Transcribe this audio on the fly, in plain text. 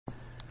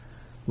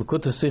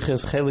L'kuta Sicha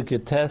is Chelik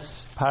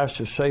Yotes,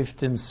 Parsha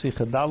Shoftim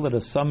Sicha Dalet,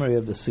 a summary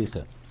of the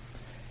Sicha.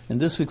 In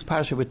this week's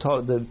Parsha,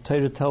 the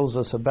Torah tells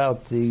us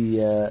about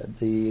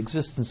the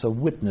existence of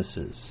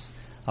witnesses.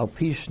 Al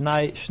Pi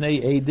Shnei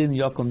Eidim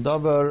Yakum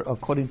Davar,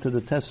 according to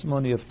the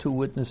testimony of two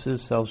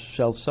witnesses,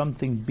 shall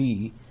something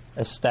be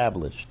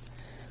established.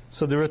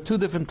 So there are two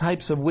different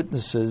types of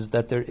witnesses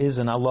that there is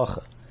in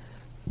Halacha.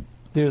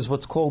 There's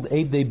what's called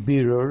Eidei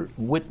Birur,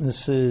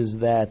 witnesses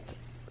that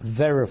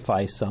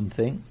verify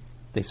something.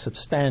 They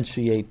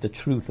substantiate the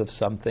truth of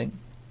something.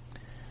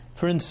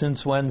 For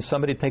instance, when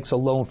somebody takes a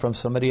loan from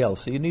somebody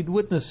else, you need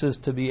witnesses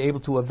to be able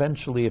to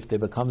eventually, if there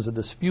becomes a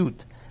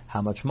dispute,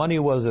 how much money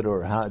was it,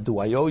 or do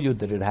I owe you,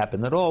 did it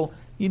happen at all?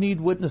 You need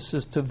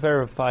witnesses to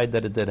verify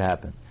that it did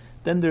happen.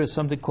 Then there is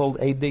something called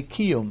Eidei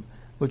Kiyum,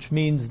 which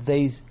means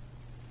they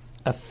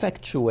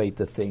effectuate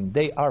the thing.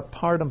 They are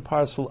part and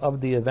parcel of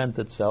the event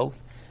itself,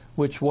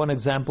 which one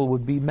example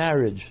would be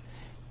marriage.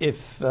 If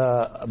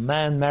a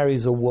man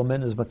marries a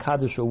woman, is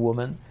Makadish a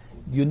woman,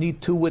 you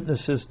need two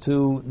witnesses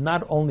to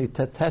not only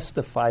to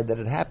testify that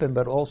it happened,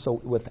 but also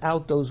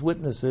without those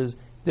witnesses,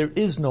 there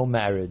is no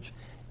marriage.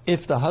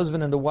 If the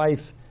husband and the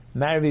wife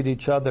married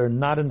each other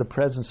not in the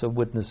presence of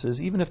witnesses,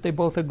 even if they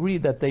both agree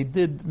that they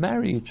did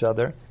marry each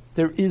other,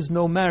 there is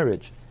no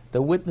marriage.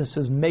 The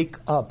witnesses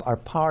are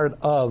part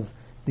of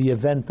the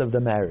event of the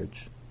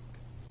marriage.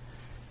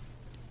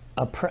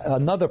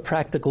 Another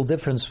practical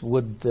difference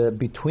would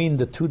between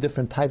the two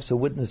different types of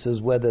witnesses,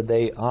 whether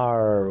they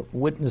are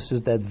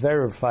witnesses that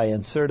verify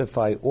and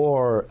certify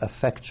or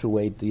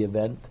effectuate the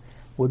event,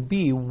 would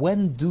be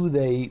when do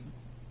they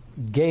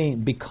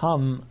get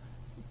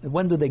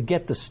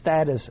the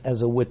status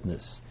as a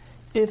witness?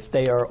 If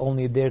they are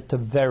only there to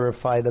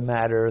verify the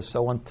matter,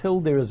 so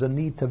until there is a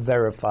need to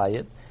verify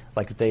it,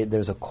 like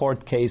there's a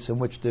court case in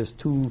which there's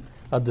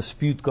a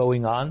dispute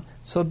going on,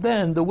 so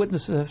then the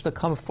witnesses have to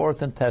come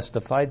forth and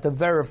testify to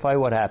verify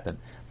what happened.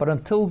 But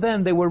until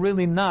then, they were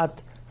really not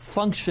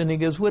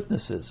functioning as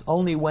witnesses.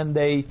 Only when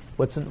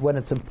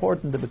it's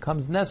important, it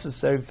becomes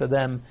necessary for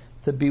them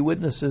to be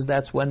witnesses,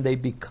 that's when they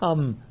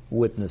become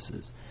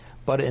witnesses.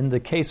 But in the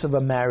case of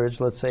a marriage,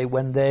 let's say,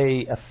 when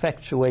they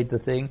effectuate the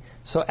thing,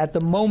 so at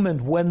the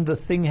moment when the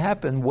thing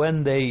happened,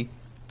 when the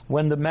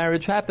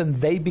marriage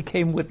happened, they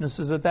became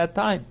witnesses at that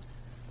time.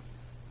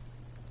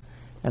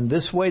 And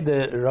this way,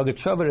 the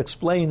Rogatchover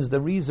explains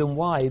the reason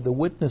why the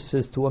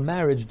witnesses to a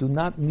marriage do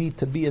not need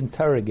to be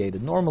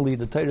interrogated. Normally,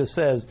 the Torah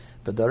says,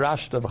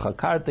 "V'darashta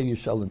v'chakarta," you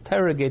shall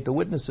interrogate the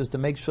witnesses to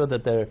make sure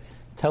that they're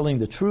telling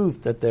the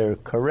truth, that they're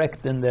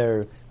correct in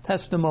their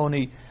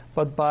testimony.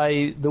 But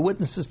by the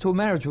witnesses to a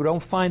marriage, we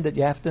don't find that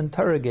you have to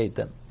interrogate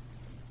them.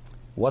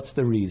 What's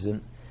the reason?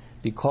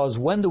 Because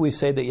when do we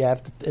say that you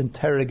have to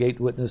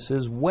interrogate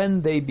witnesses?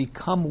 When they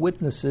become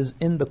witnesses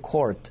in the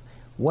court,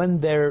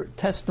 when their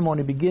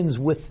testimony begins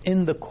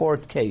within the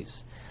court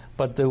case.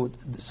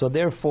 So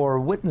therefore,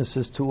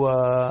 witnesses to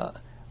a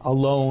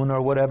loan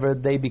or whatever,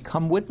 they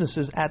become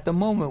witnesses at the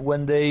moment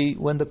when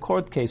the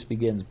court case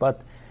begins.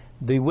 But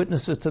the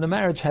witnesses to the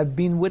marriage have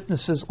been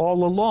witnesses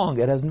all along.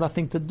 It has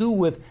nothing to do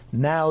with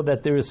now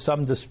that there is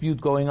some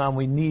dispute going on,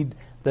 we need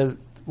the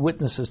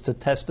witnesses to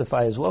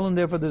testify as well, and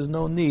therefore there's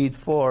no need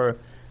for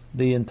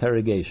the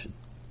interrogation.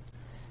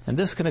 And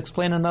this can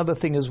explain another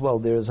thing as well.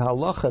 There is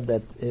halacha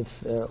that if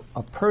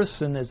a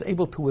person is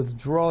able to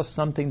withdraw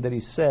something that he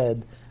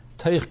said,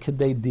 toich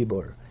kedei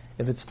dibur,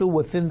 if it's still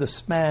within the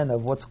span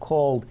of what's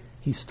called,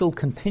 he's still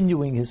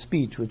continuing his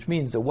speech, which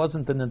means there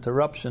wasn't an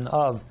interruption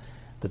of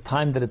the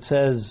time that it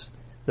says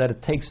that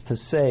it takes to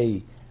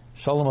say,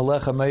 Shalom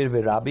Aleichem Meir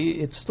v'Rabbi,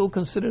 it's still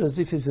considered as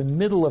if he's in the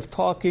middle of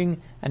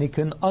talking and he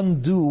can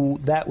undo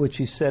that which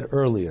he said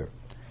earlier.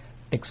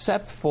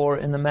 Except for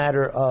in the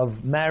matter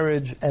of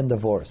marriage and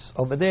divorce.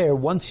 Over there,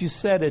 once you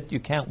said it, you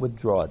can't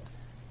withdraw it.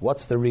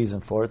 What's the reason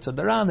for it? So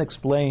the Ran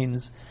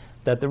explains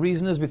that the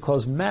reason is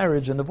because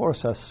marriage and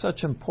divorce are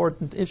such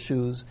important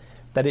issues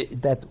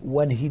that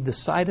when he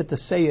decided to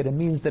say it, it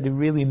means that he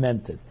really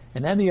meant it.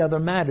 In any other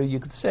matter,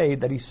 you could say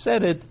that he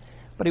said it,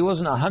 but he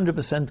wasn't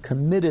 100%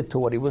 committed to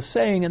what he was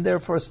saying, and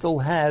therefore still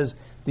has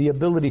the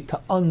ability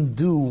to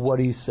undo what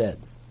he said.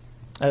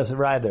 As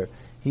rather,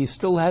 he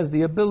still has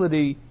the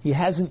ability, he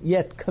hasn't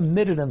yet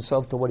committed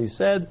himself to what he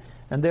said,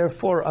 and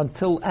therefore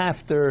until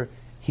after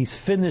he's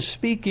finished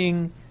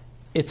speaking,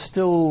 it's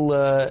still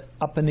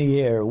up in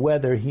the air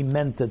whether he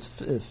meant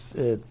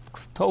it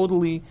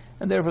totally,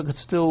 and therefore could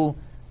still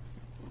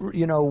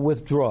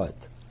withdraw it.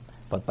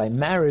 But by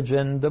marriage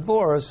and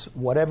divorce,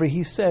 whatever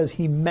he says,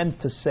 he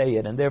meant to say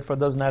it, and therefore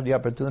doesn't have the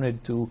opportunity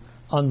to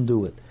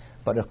undo it.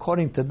 But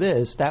according to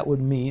this, that would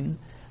mean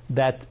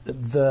that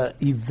the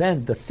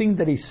event, the thing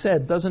that he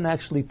said, doesn't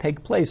actually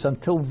take place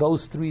until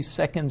those 3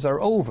 seconds are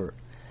over.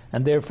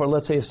 And therefore,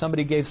 let's say if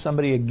somebody gave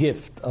somebody a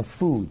gift of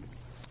food,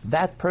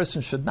 that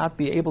person should not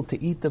be able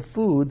to eat the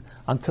food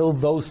until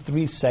those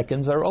 3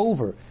 seconds are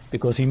over,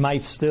 because he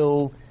might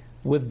still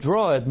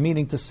withdraw it,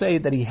 meaning to say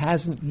that he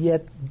hasn't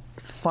yet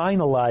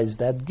finalized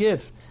that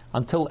gift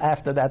until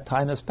after that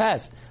time has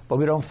passed. But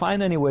we don't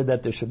find anywhere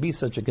that there should be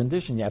such a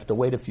condition. You have to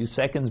wait a few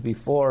seconds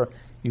before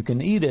you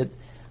can eat it.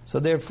 So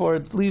therefore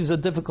it leaves a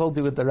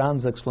difficulty with the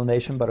Ran's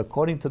explanation, but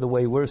according to the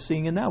way we're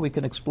seeing it now, we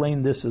can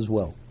explain this as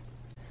well.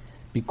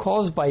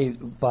 Because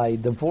by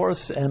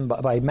divorce and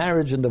by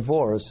marriage and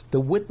divorce, the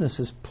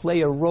witnesses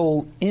play a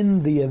role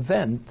in the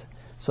event.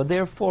 So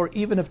therefore,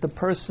 even if the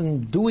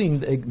person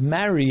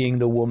marrying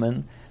the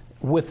woman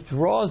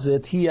withdraws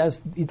it, he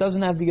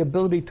doesn't have the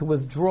ability to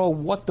withdraw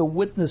what the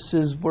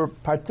witnesses were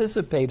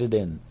participated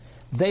in.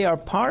 They are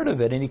part of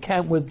it, and he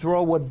can't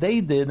withdraw what they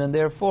did, and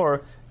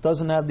therefore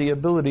doesn't have the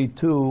ability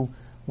to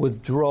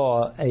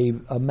withdraw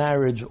a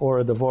marriage or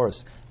a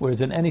divorce. Whereas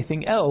in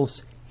anything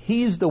else,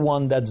 he's the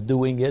one that's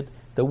doing it.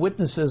 The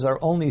witnesses are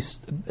only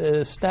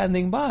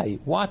standing by,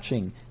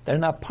 watching. They're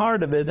not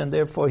part of it, and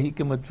therefore he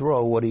can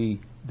withdraw what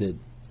he did,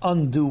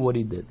 undo what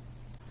he did.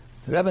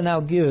 The Rebbe now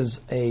gives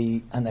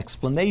an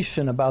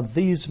explanation about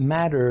these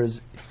matters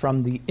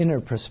from the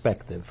inner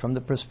perspective, from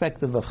the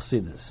perspective of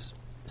Chassidus.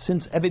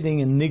 Since everything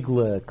in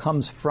Nigla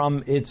comes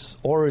from its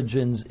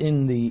origins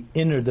in the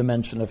inner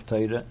dimension of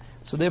Torah,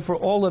 so therefore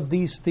all of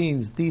these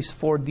things, these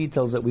four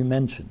details that we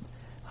mentioned,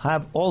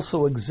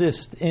 also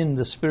exist in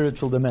the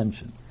spiritual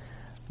dimension.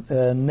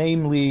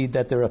 Namely,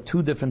 that there are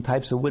two different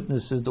types of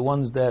witnesses: the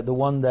one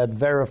that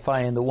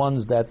verify and the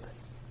ones that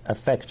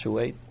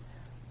effectuate.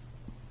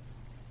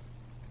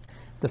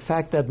 The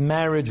fact that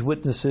marriage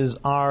witnesses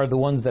are the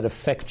ones that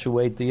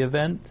effectuate the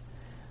event.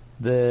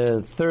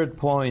 The third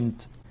point,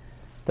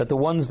 that the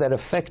ones that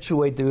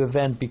effectuate the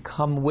event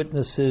become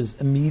witnesses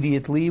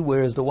immediately,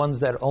 whereas the ones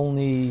that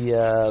only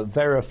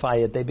verify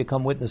it, they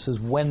become witnesses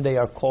when they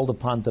are called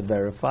upon to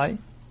verify.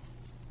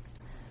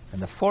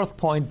 And the fourth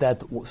point,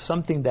 that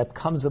something that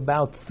comes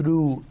about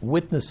through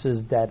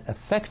witnesses that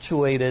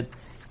effectuate it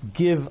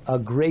give a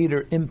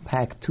greater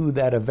impact to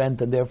that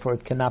event, and therefore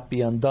it cannot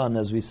be undone,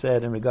 as we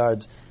said in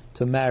regards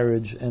to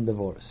marriage and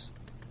divorce.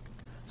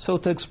 So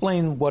to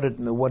explain what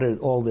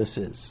all this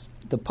is,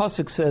 the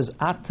pasuk says,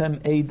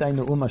 "Atem eidai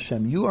ne'um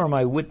Hashem." You are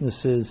my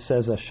witnesses,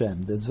 says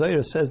Hashem. The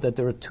Zohar says that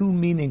there are two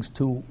meanings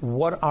to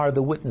what are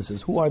the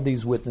witnesses. Who are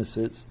these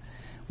witnesses?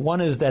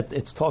 One is that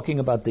it's talking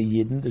about the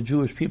Yidden, the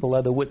Jewish people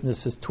are the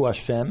witnesses to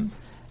Hashem,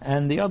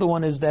 and the other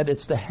one is that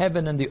it's the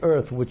heaven and the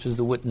earth which is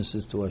the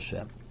witnesses to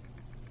Hashem.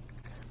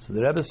 So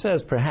the Rebbe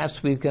says perhaps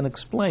we can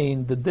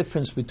explain the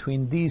difference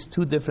between these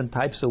two different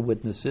types of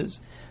witnesses,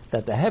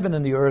 that the heaven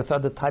and the earth are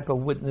the type of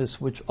witness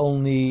which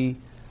only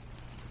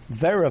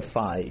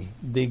verify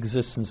the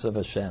existence of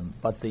Hashem,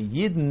 but the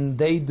Yidden,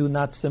 they do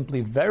not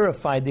simply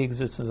verify the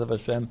existence of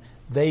Hashem,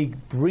 they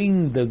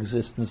bring the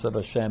existence of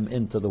Hashem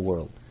into the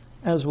world,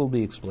 as will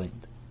be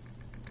explained.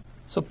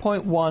 So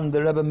point one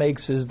the Rebbe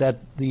makes is that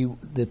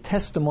the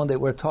testimony that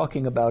we're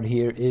talking about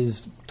here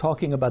is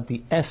talking about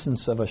the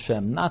essence of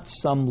Hashem, not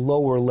some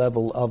lower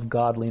level of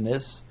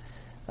godliness,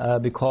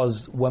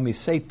 because when we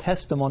say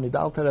testimony, the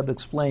Alter Rebbe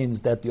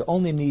explains that you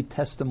only need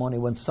testimony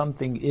when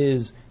something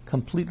is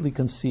completely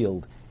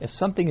concealed. If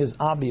something is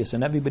obvious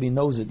and everybody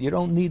knows it, you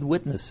don't need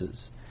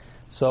witnesses.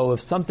 So if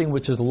something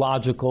which is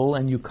logical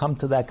and you come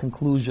to that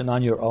conclusion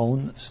on your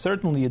own,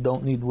 certainly you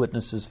don't need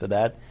witnesses for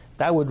that.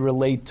 That would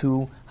relate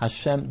to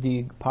Hashem,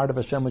 the part of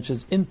Hashem which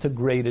is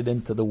integrated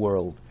into the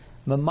world.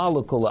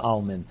 Memalukul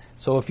almin.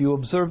 So if you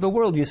observe the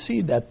world, you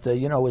see that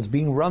it's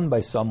being run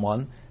by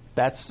someone.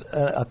 That's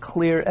a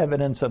clear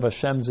evidence of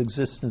Hashem's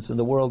existence in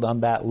the world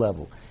on that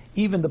level.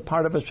 Even the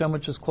part of Hashem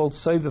which is called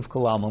Soviv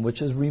Kol Almin,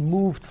 which is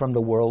removed from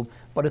the world,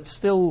 but it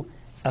still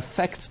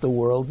affects the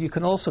world, you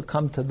can also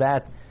come to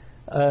that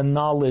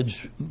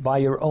knowledge by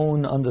your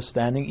own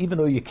understanding, even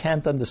though you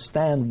can't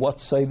understand what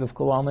Soviv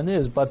Kol Almin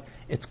is, but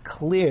it's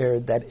clear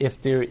that if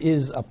there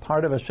is a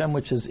part of Hashem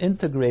which is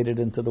integrated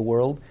into the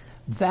world,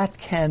 that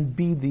can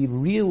be the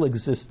real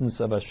existence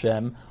of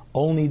Hashem,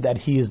 only that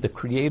He is the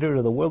creator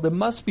of the world. There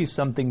must be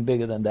something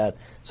bigger than that.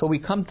 So we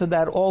come to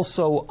that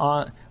also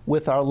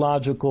with our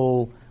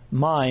logical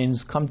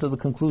minds, come to the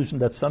conclusion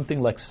that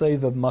something like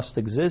Soviv must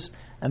exist,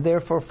 and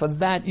therefore for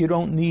that you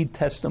don't need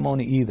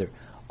testimony either.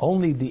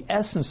 Only the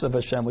essence of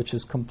Hashem, which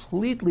is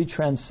completely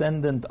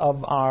transcendent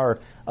of our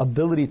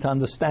ability to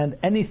understand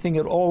anything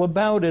at all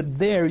about it,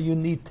 there you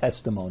need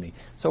testimony.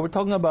 So we're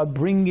talking about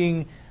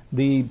bringing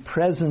the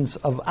presence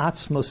of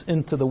Atzmos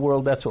into the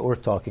world. That's what we're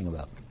talking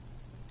about.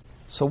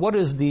 So what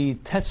is the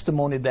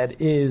testimony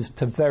that is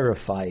to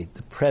verify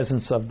the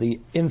presence of the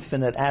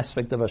infinite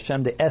aspect of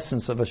Hashem, the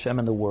essence of Hashem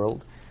in the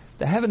world?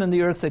 The heaven and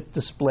the earth that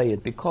display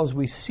it, because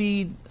we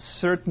see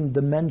certain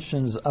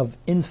dimensions of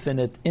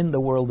infinite in the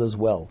world as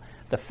well.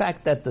 The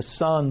fact that the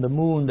sun, the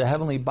moon, the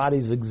heavenly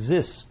bodies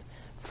exist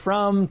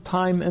from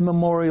time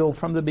immemorial,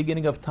 from the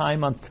beginning of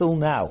time until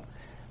now,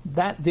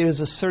 that there's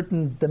a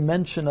certain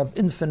dimension of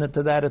infinite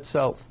to that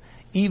itself.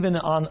 Even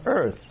on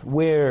earth,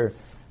 where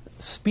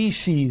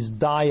species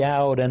die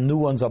out and new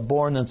ones are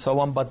born and so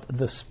on, but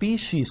the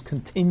species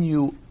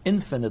continue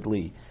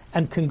infinitely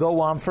and can go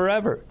on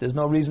forever. There's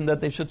no reason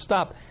that they should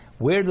stop.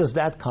 Where does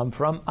that come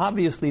from?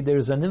 Obviously,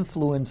 there's an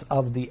influence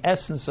of the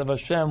essence of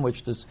Hashem,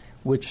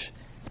 which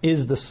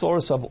is the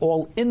source of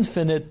all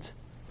infinity,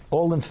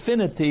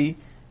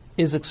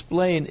 is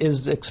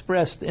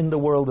expressed in the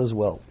world as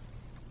well.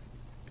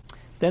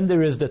 Then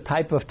there is the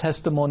type of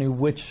testimony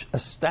which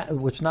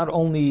not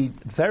only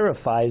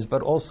verifies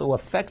but also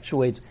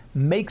effectuates,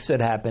 makes it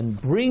happen,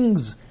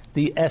 brings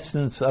the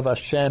essence of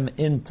Hashem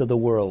into the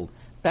world.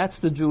 That's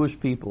the Jewish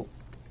people.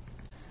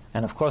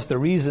 And of course the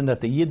reason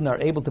that the Yidden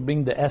are able to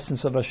bring the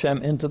essence of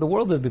Hashem into the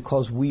world is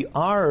because we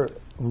are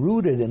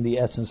rooted in the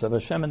essence of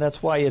Hashem, and that's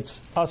why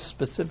it's us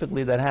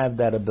specifically that have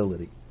that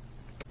ability.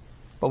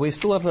 But we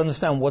still have to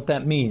understand what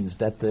that means,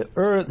 that the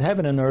earth,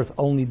 heaven and earth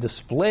only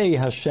display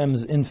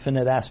Hashem's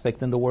infinite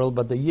aspect in the world,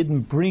 but the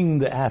Yidden bring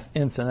the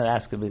infinite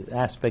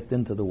aspect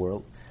into the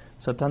world.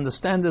 So to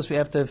understand this, we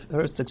have to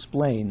first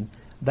explain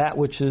that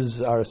which is,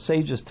 our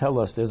sages tell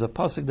us. There's a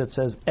pasuk that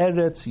says,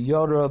 Eretz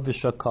Yora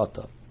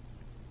V'Shakata.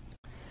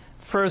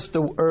 First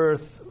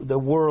the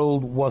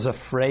world was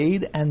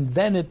afraid, and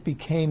then it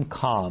became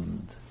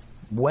calmed.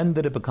 When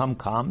did it become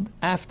calmed?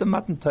 After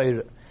Matan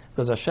Torah.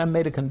 Because Hashem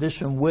made a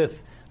condition with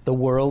the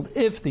world.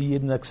 If the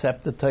Yidden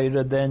accept the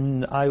Torah,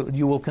 then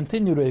you will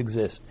continue to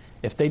exist.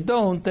 If they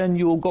don't, then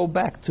you will go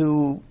back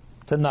to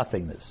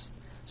nothingness.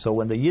 So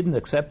when the Yidden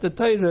accept the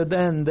Torah,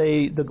 then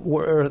the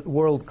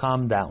world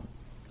calmed down.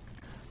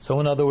 So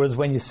in other words,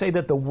 when you say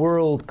that the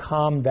world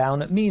calmed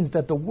down, it means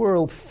that the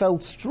world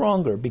felt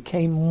stronger,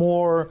 became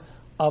more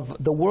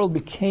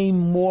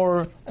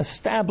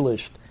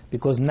established,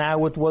 because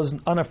now it was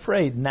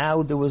unafraid.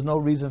 Now there was no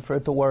reason for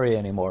it to worry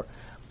anymore.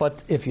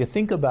 But if you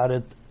think about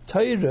it,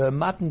 Torah,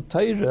 Matan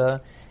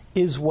Torah,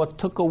 is what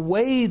took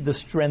away the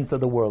strength of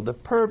the world.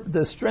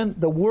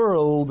 The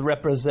world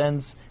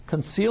represents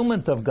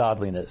concealment of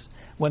godliness.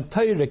 When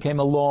Torah came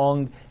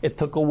along, it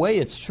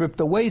stripped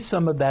away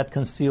some of that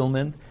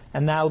concealment,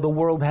 and now the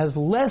world has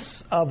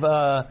less of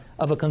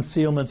a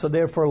concealment, so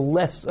therefore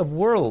less of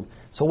world.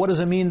 So what does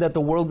it mean that the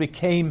world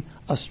became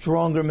a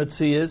stronger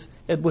Metzias?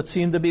 It would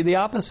seem to be the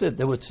opposite.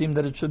 It would seem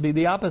that it should be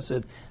the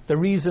opposite. The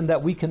reason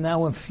that we can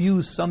now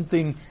infuse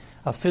something,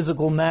 a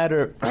physical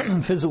matter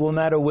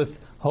with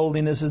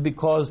holiness, is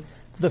because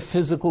the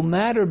physical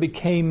matter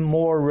became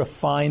more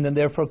refined and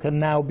therefore can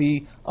now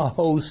be a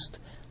host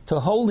to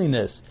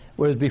holiness.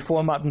 Whereas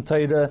before Matan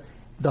Torah,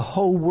 the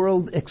whole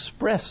world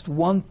expressed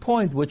one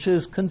point, which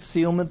is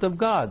concealment of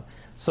God.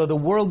 So the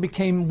world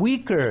became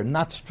weaker,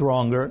 not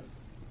stronger.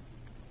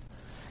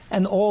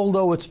 And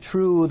although it's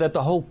true that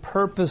the whole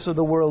purpose of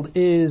the world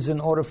is in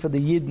order for the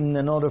Yidden,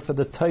 in order for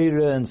the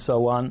Torah and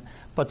so on,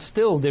 but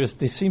still there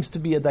seems to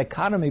be a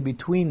dichotomy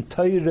between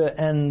Torah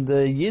and the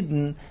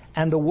Yidden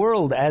and the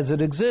world as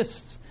it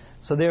exists.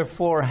 So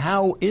therefore,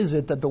 how is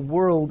it that the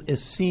world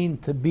is seen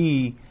to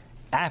be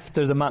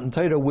after the Matan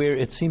Torah, where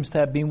it seems to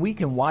have been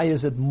weakened? Why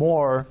is it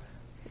more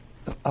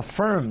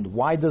affirmed?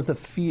 Why does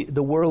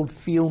the world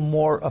feel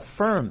more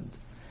affirmed?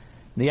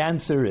 The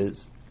answer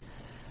is,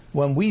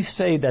 when we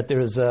say that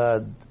there is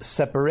a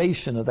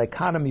separation, a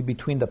dichotomy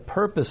between the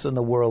purpose in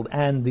the world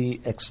and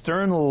the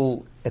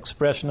external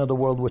expression of the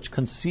world which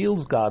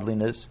conceals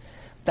godliness,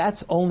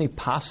 that's only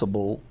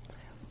possible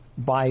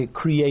by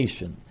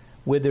creation,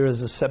 where there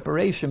is a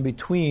separation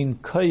between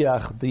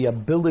koyach, the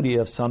ability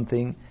of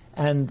something,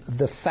 and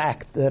the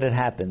fact that it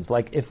happens.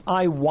 Like if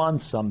I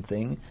want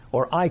something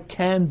or I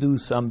can do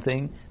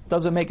something,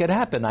 doesn't make it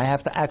happen. I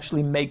have to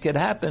actually make it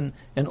happen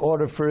in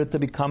order for it to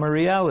become a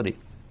reality.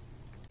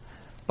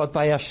 But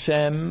by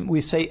Hashem,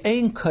 we say,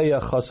 Ein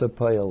koyach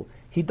hasapoil.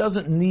 He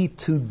doesn't need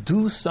to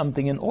do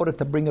something in order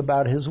to bring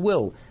about His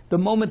will. The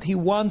moment He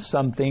wants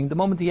something, the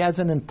moment He has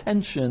an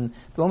intention,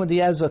 the moment He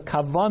has a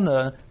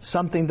kavanah,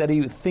 something that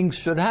He thinks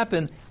should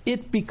happen,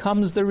 it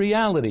becomes the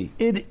reality.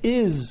 It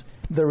is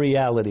the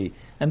reality.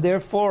 And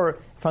therefore,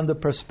 from the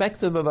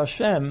perspective of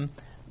Hashem,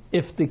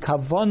 if the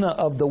kavanah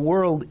of the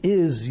world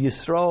is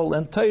Yisrael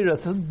and Torah,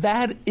 so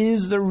that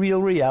is the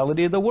real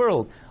reality of the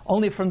world.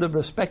 Only from the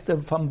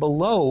perspective from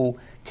below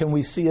can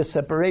we see a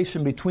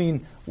separation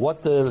between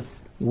what the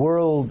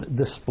world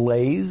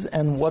displays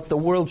and what the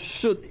world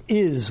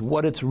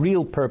what its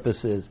real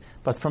purpose is.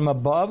 But from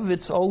above,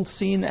 it's all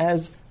seen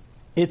as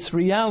its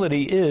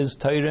reality is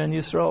Torah and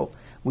Yisrael.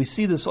 We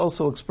see this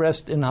also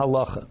expressed in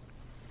halacha.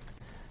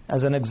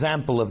 As an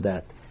example of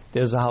that,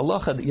 there's a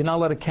halacha that you're not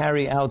allowed to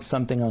carry out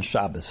something on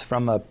Shabbos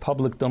from a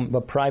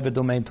private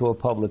domain to a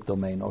public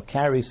domain, or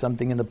carry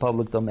something in the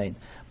public domain.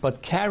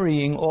 But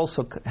carrying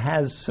also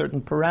has certain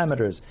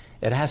parameters.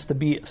 It has to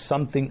be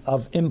something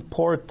of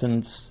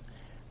importance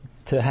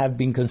to have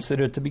been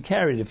considered to be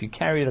carried. If you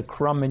carry a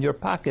crumb in your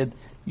pocket,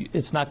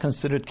 it's not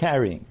considered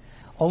carrying.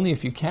 Only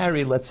if you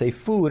carry, let's say,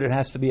 food, it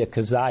has to be a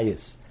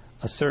kazayas,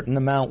 a certain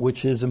amount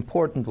which is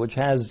important, which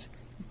has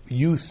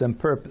use and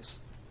purpose.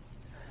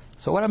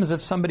 So what happens if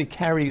somebody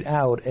carried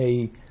out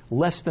a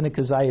less than a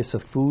kazayas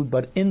of food,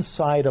 but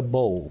inside a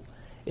bowl?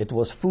 It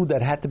was food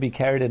that had to be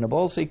carried in a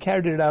bowl, so he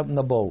carried it out in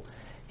the bowl.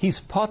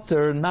 He's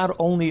potter not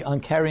only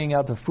on carrying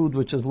out the food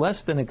which is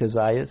less than a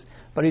kazayas,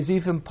 but he's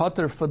even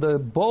potter for the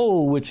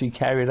bowl which he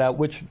carried out,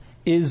 which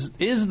is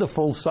the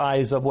full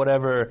size of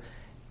whatever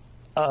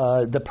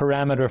the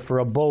parameter for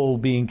a bowl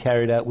being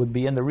carried out would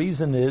be. And the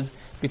reason is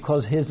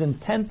because his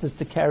intent is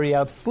to carry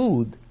out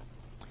food.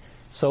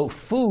 So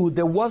food,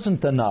 there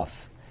wasn't enough.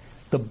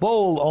 The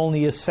bowl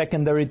only is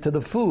secondary to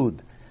the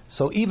food.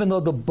 So even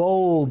though the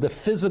bowl, the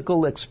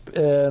physical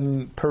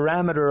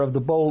parameter of the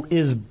bowl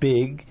is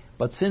big,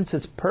 but since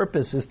its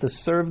purpose is to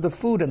serve the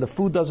food, and the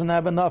food doesn't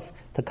have enough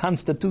to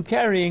constitute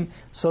carrying,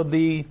 so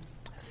the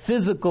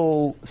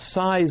physical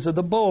size of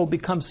the bowl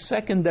becomes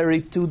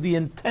secondary to the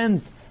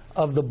intent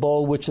of the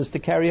bowl, which is to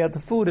carry out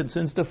the food. And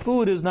since the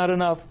food is not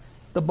enough,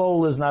 the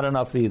bowl is not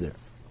enough either.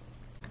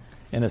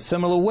 In a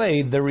similar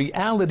way, the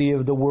reality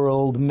of the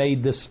world may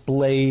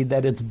display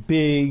that it's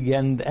big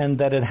and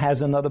that it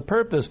has another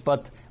purpose,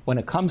 but when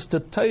it comes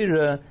to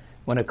Torah,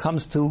 when it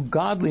comes to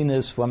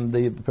godliness from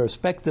the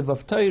perspective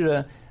of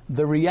Torah,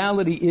 the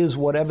reality is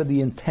whatever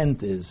the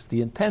intent is.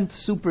 The intent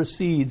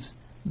supersedes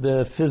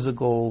the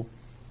physical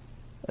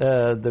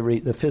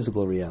the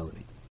physical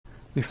reality.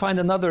 We find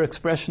another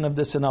expression of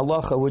this in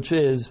halacha, which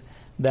is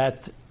that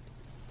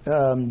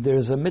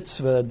there's a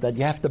mitzvah that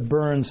you have to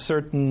burn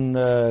certain,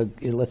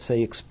 let's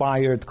say,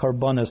 expired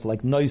karbonos,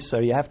 like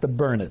noiser. You have to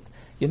burn it.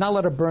 You're not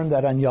allowed to burn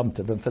that on Yom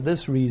Tov. And for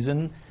this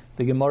reason,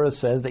 the Gemara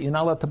says that you're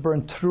not allowed to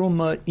burn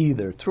truma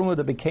either. Truma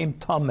that became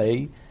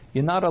tamei,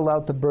 you're not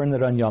allowed to burn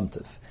it on Yom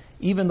Tov.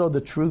 Even though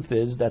the truth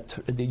is that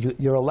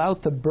you're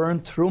allowed to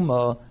burn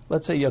truma.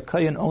 Let's say your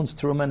kohen owns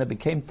truma and it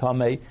became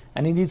tamei,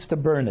 and he needs to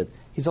burn it.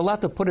 He's allowed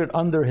to put it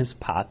under his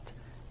pot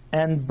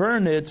and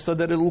burn it so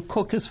that it will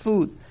cook his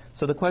food.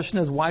 So the question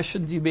is, why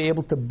shouldn't you be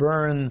able to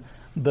burn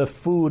the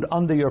food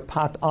under your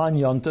pot on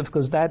Yom Tov?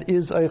 Because that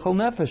is eichel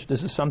nefesh.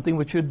 This is something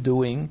which you're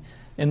doing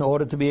in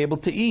order to be able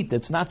to eat.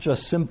 It's not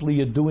just simply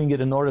you're doing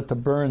it in order to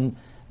burn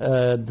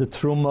the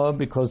truma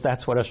because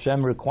that's what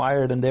Hashem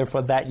required, and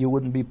therefore that you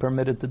wouldn't be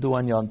permitted to do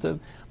on Yom Tov.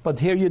 But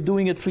here you're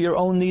doing it for your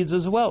own needs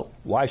as well.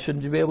 Why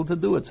shouldn't you be able to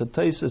do it? So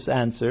Tosfos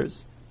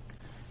answers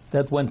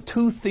that when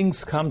two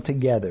things come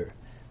together,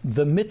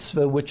 the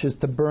mitzvah, which is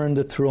to burn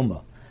the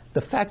truma,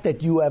 the fact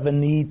that you have a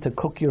need to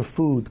cook your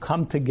food,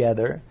 come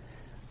together,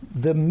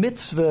 the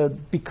mitzvah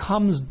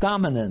becomes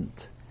dominant,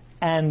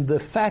 and the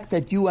fact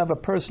that you have a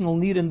personal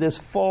need in this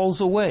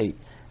falls away.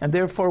 And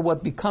therefore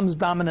what becomes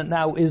dominant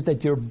now is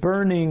that you're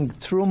burning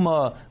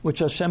truma, which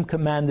Hashem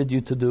commanded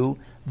you to do.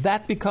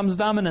 That becomes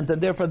dominant,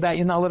 and therefore that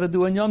you're not allowed to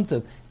do in Yom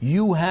Tov.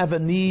 You have a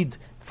need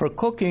for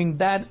cooking,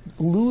 that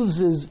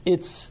loses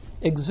its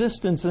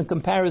existence in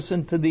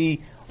comparison to the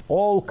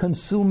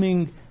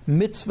all-consuming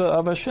mitzvah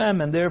of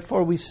Hashem, and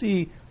therefore we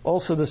see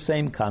also the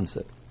same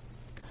concept.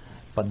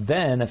 But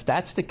then, if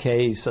that's the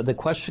case, the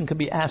question could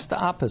be asked the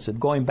opposite,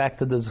 going back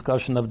to the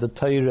discussion of the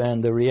Torah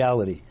and the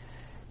reality.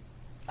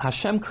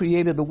 Hashem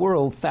created the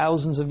world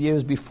thousands of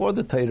years before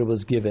the Torah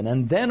was given,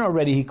 and then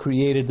already He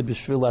created the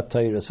Bishvil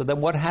Torah. So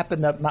then what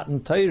happened at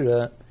Matan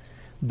Torah,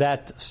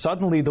 that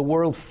suddenly the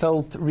world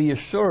felt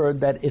reassured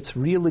that its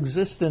real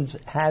existence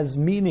has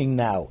meaning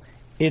now.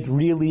 It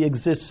really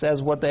exists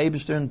as what the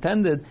Eibishter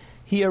intended.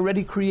 He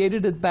already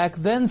created it back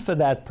then for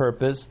that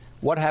purpose.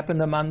 What happened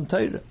to Matan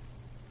Torah?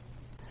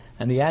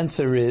 And the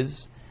answer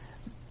is,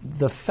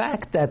 the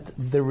fact that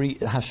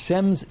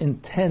Hashem's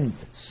intent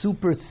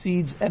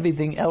supersedes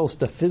everything else,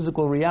 the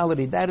physical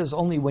reality, that is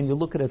only when you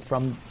look at it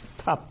from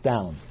top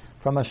down,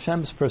 from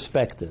Hashem's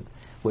perspective,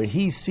 where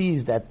He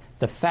sees that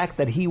the fact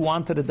that He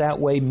wanted it that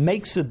way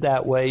makes it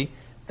that way.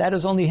 That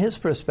is only His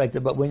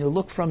perspective. But when you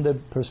look from the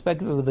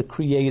perspective of the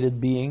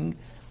created being,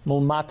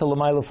 mulmata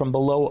l'mayla, from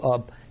below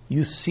up,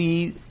 you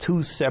see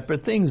two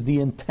separate things. The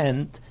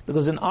intent,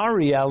 because in our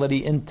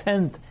reality,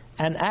 intent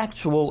and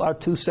actual are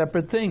two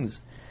separate things.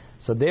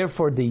 So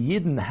therefore the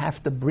Yidden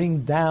have to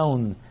bring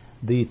down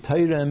the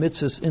Torah and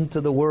mitzvahs into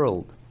the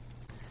world.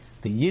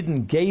 The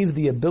Yidden gave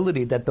the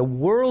ability that the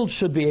world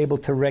should be able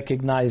to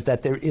recognize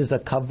that there is a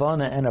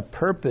kavanah and a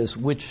purpose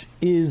which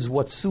is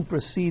what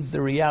supersedes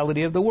the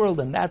reality of the world,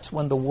 and that's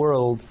when the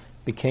world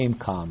became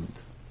calmed.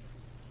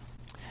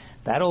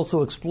 That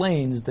also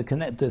explains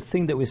the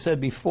thing that we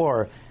said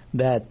before,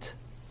 that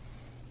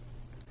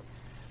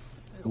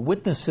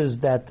witnesses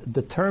that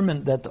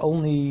determine, that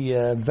only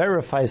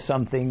verify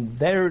something,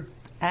 their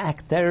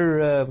act,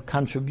 their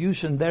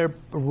contribution, their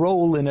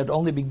role in it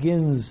only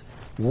begins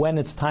when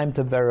it's time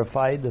to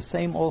verify. The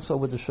same also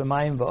with the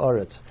Shemayim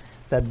v'Aretz,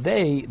 that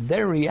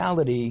their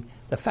reality,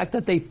 the fact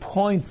that they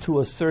point to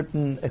a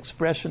certain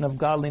expression of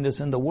godliness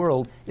in the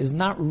world, is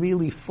not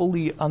really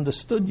fully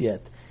understood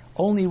yet.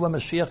 Only when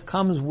Mashiach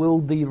comes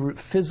will the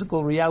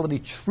physical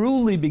reality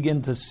truly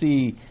begin to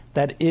see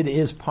that it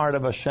is part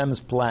of Hashem's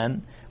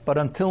plan. But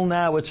until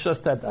now, it's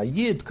just that a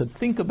Yid could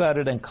think about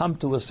it and come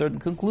to a certain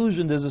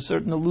conclusion. There's a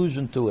certain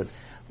allusion to it.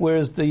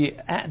 Whereas the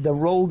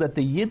role that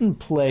the Yidden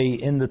play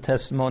in the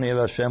testimony of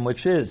Hashem,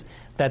 which is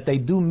that they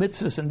do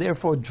mitzvahs and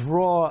therefore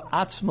draw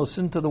atzmos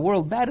into the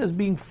world, that is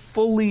being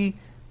fully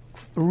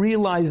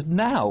realized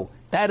now.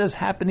 That is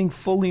happening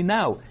fully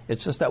now.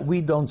 It's just that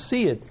we don't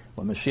see it.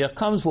 When Mashiach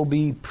comes, we'll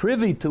be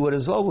privy to it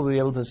as well. We'll be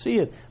able to see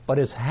it. But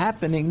it's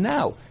happening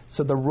now.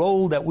 So the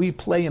role that we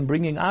play in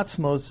bringing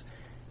atzmos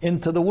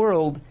into the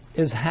world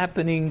is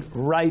happening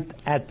right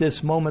at this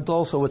moment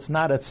also. It's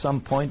not at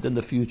some point in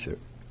the future.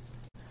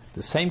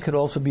 The same could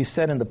also be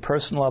said in the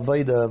personal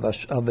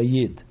avodah of a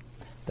Yid.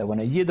 That when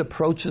a Yid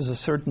approaches a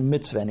certain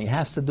mitzvah and he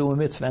has to do a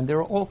mitzvah, and there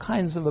are all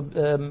kinds of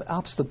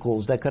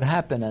obstacles that could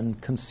happen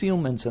and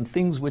concealments and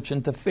things which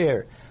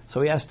interfere.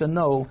 So he has to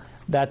know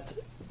that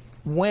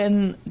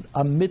when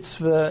a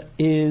mitzvah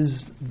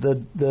is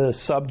the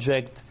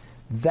subject,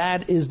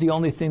 that is the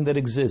only thing that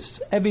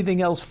exists.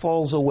 Everything else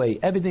falls away.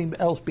 Everything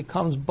else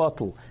becomes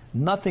batel.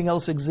 Nothing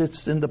else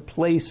exists in the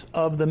place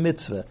of the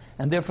mitzvah.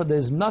 And therefore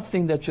there's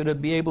nothing that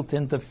should be able to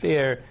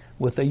interfere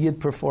with a Yid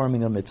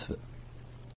performing a mitzvah.